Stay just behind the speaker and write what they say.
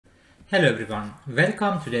Hello everyone,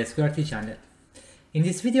 welcome to the SQRT channel. In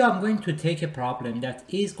this video I'm going to take a problem that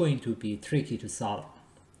is going to be tricky to solve.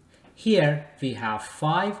 Here we have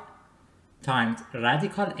 5 times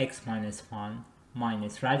radical x minus 1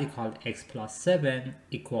 minus radical x plus 7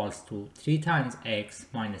 equals to 3 times x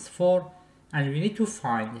minus 4, and we need to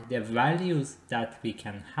find the values that we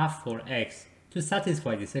can have for x to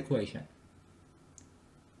satisfy this equation.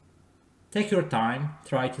 Take your time,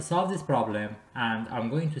 try to solve this problem, and I'm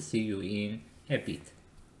going to see you in a bit.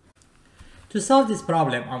 To solve this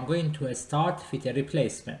problem, I'm going to start with a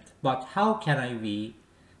replacement, but how can we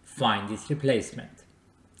find this replacement?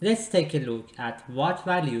 Let's take a look at what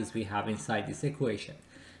values we have inside this equation.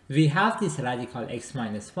 We have this radical x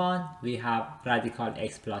minus 1, we have radical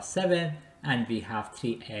x plus 7, and we have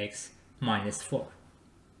 3x minus 4.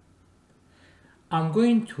 I'm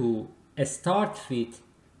going to start with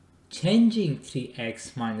changing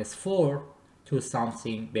 3x minus 4 to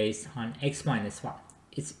something based on x minus 1.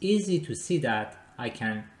 It's easy to see that I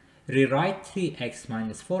can rewrite 3x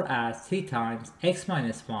minus 4 as 3 times x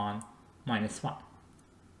minus 1 minus 1.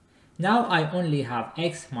 Now I only have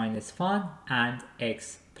x minus 1 and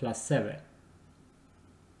x plus 7.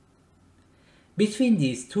 Between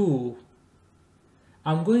these two,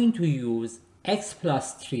 I'm going to use x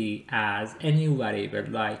plus 3 as a new variable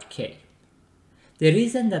like k. The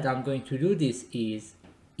reason that I'm going to do this is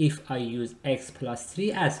if I use x plus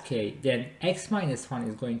 3 as k, then x minus 1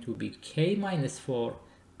 is going to be k minus 4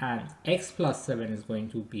 and x plus 7 is going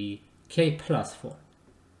to be k plus 4.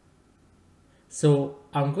 So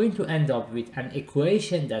I'm going to end up with an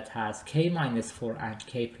equation that has k minus 4 and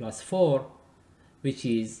k plus 4, which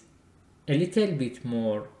is a little bit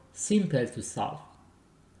more simple to solve.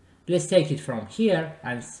 Let's take it from here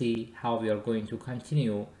and see how we are going to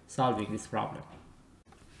continue solving this problem.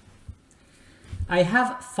 I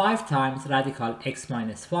have 5 times radical x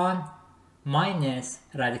minus 1 minus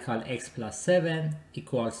radical x plus 7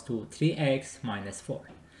 equals to 3x minus 4.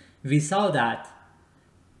 We saw that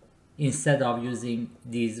instead of using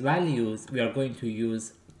these values, we are going to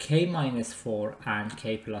use k minus 4 and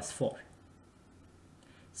k plus 4.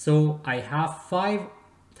 So I have 5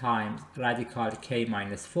 times radical k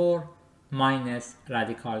minus 4 minus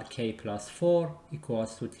radical k plus 4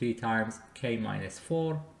 equals to 3 times k minus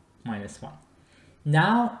 4 minus 1.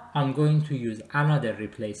 Now I'm going to use another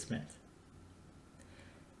replacement.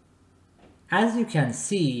 As you can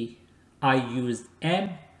see, I used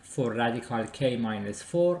m for radical k minus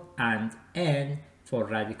 4 and n for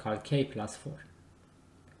radical k plus 4.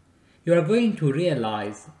 You are going to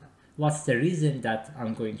realize what's the reason that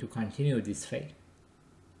I'm going to continue this way.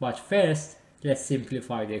 But first, let's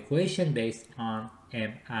simplify the equation based on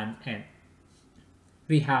m and n.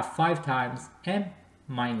 We have 5 times m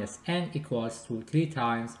minus n equals to 3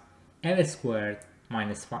 times m squared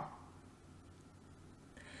minus 1.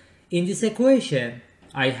 In this equation,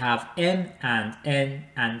 I have m and n,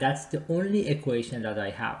 and that's the only equation that I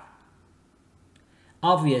have.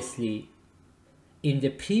 Obviously, in the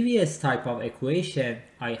previous type of equation,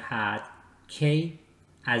 I had k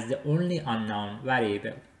as the only unknown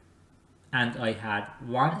variable, and I had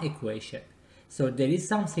one equation. So there is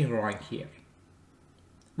something wrong here.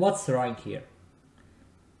 What's wrong here?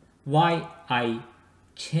 Why I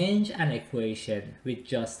change an equation with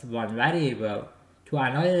just one variable to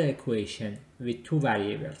another equation with 2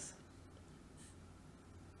 variables?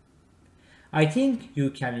 I think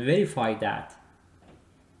you can verify that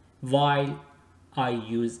while I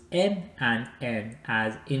use m and n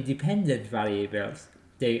as independent variables,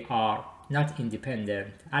 they are not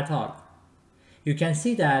independent at all. You can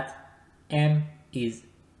see that m is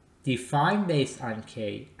defined based on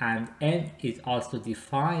k and n is also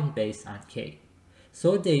defined based on k.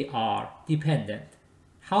 So they are dependent.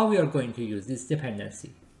 How we are going to use this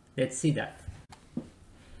dependency? Let's see that.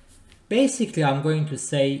 Basically, I'm going to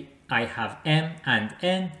say I have m and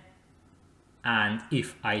n, and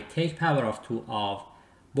if I take power of 2 of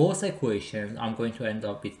both equations, I'm going to end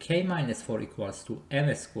up with k minus 4 equals to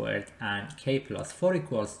m squared and k plus 4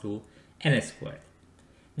 equals to n squared.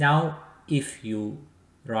 Now, if you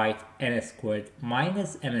write n squared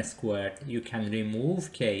minus m squared, you can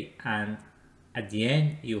remove k, and at the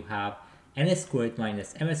end you have n squared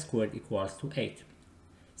minus m squared equals to 8.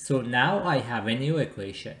 So now I have a new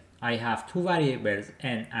equation. I have 2 variables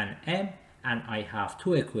n and m, and I have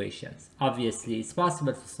 2 equations. Obviously it's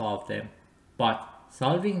possible to solve them, but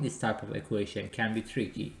solving this type of equation can be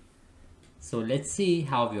tricky. So let's see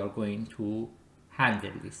how we are going to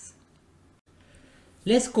handle this.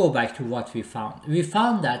 Let's go back to what we found. We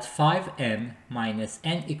found that 5m minus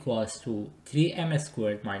n equals to 3m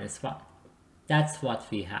squared minus 1. That's what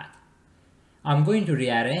we had. I'm going to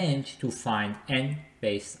rearrange to find n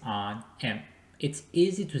based on m. It's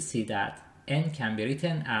easy to see that n can be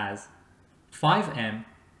written as 5m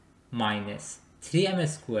minus 3m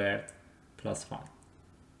squared plus 1.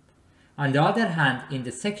 On the other hand, in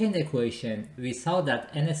the second equation, we saw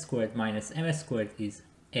that n squared minus m squared is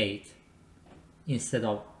 8. Instead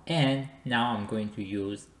of n, now I'm going to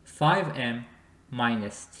use 5m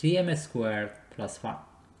minus 3m squared plus 1.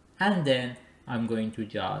 And then I'm going to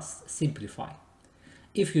just simplify.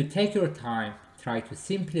 If you take your time, try to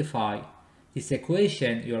simplify this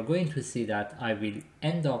equation, you are going to see that I will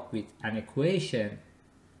end up with an equation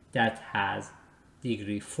that has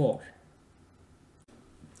degree 4.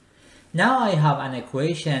 Now I have an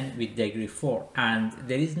equation with degree 4 and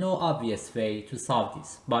there is no obvious way to solve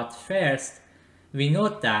this. But first, we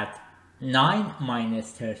note that 9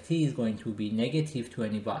 minus 30 is going to be negative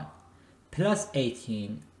 21, plus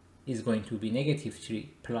 18 is going to be negative 3,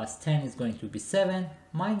 plus 10 is going to be 7,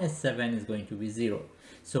 minus 7 is going to be 0.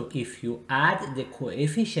 So if you add the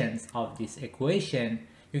coefficients of this equation,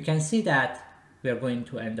 you can see that we are going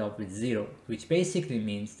to end up with 0, which basically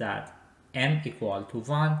means that m equal to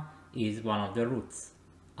 1 is one of the roots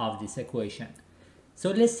of this equation.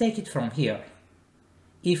 So let's take it from here.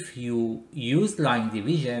 If you use line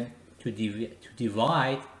division to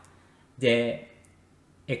divide the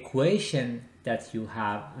equation that you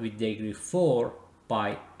have with degree 4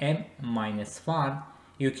 by m minus 1,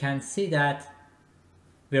 you can see that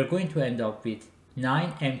we are going to end up with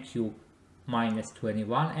 9m cubed minus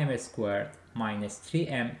 21m squared minus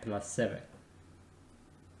 3m plus 7.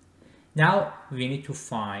 Now we need to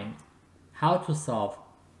find how to solve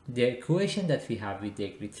the equation that we have with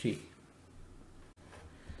degree 3.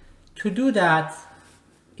 To do that,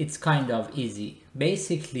 it's kind of easy.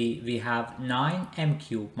 Basically, we have 9m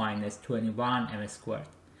cubed minus 21m squared.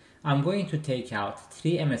 I'm going to take out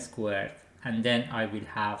 3m squared and then I will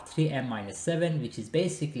have 3m minus 7, which is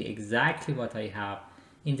basically exactly what I have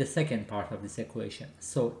in the second part of this equation.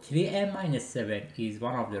 So 3m minus 7 is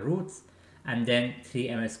one of the roots and then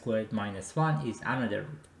 3m squared minus 1 is another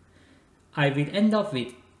root. I will end up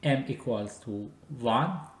with m equals to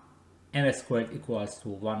 1, m squared equals to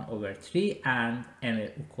 1 over 3 and m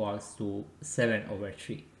equals to 7 over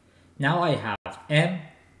 3. Now I have m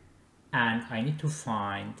and I need to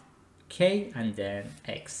find k and then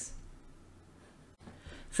x.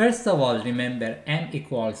 First of all, remember m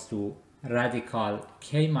equals to radical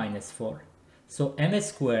k minus 4. So m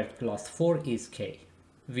squared plus 4 is k.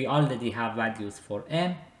 We already have values for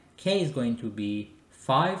m. K is going to be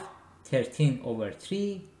 5, 13 over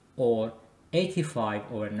 3 or 85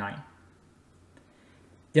 over 9.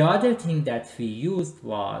 The other thing that we used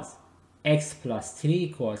was x plus 3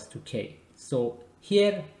 equals to k. So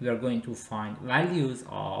here we are going to find values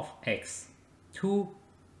of x, 2,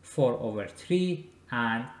 4 over 3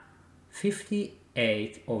 and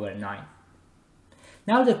 58 over 9.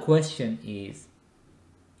 Now the question is,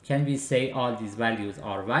 can we say all these values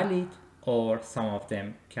are valid or some of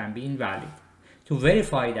them can be invalid? To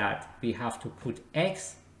verify that, we have to put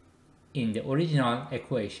x in the original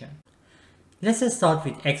equation. Let's start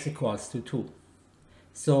with x equals to 2.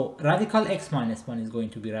 So radical x minus 1 is going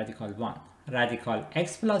to be radical 1. Radical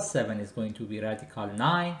x plus 7 is going to be radical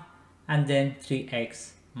 9. And then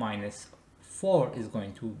 3x minus 4 is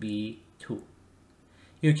going to be 2.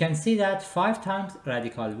 You can see that 5 times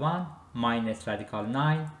radical 1 minus radical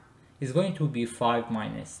 9 is going to be 5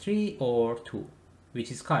 minus 3 or 2,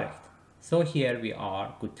 which is correct. So here we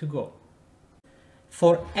are good to go.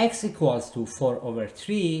 For x equals to 4 over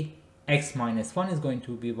 3, x minus 1 is going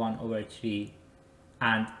to be 1 over 3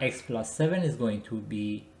 and x plus 7 is going to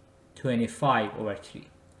be 25 over 3.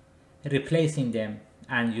 Replacing them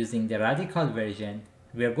and using the radical version,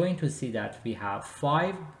 we are going to see that we have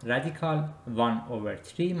 5 radical 1 over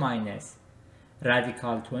 3 minus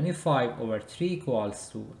radical 25 over 3 equals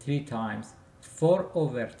to 3 times 4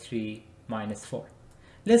 over 3 minus 4.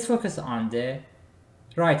 Let's focus on the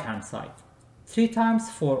right hand side. 3 times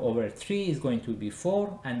 4 over 3 is going to be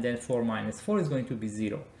 4 and then 4 minus 4 is going to be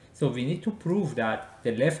 0. So we need to prove that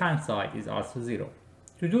the left hand side is also 0.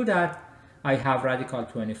 To do that, I have radical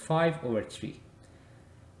 25 over 3.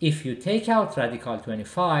 If you take out radical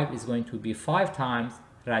 25, it's going to be 5 times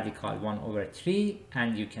radical 1 over 3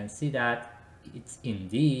 and you can see that it's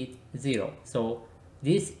indeed 0. So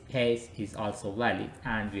this case is also valid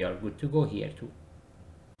and we are good to go here too.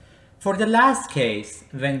 For the last case,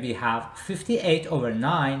 when we have 58 over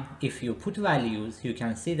 9, if you put values, you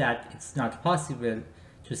can see that it's not possible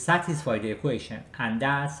to satisfy the equation and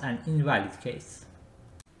that's an invalid case.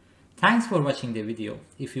 Thanks for watching the video.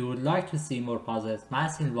 If you would like to see more puzzles,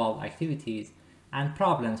 math involved activities, and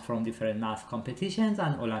problems from different math competitions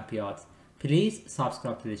and Olympiads, please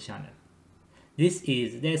subscribe to the channel. This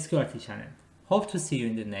is the SQRT channel. Hope to see you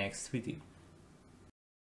in the next video.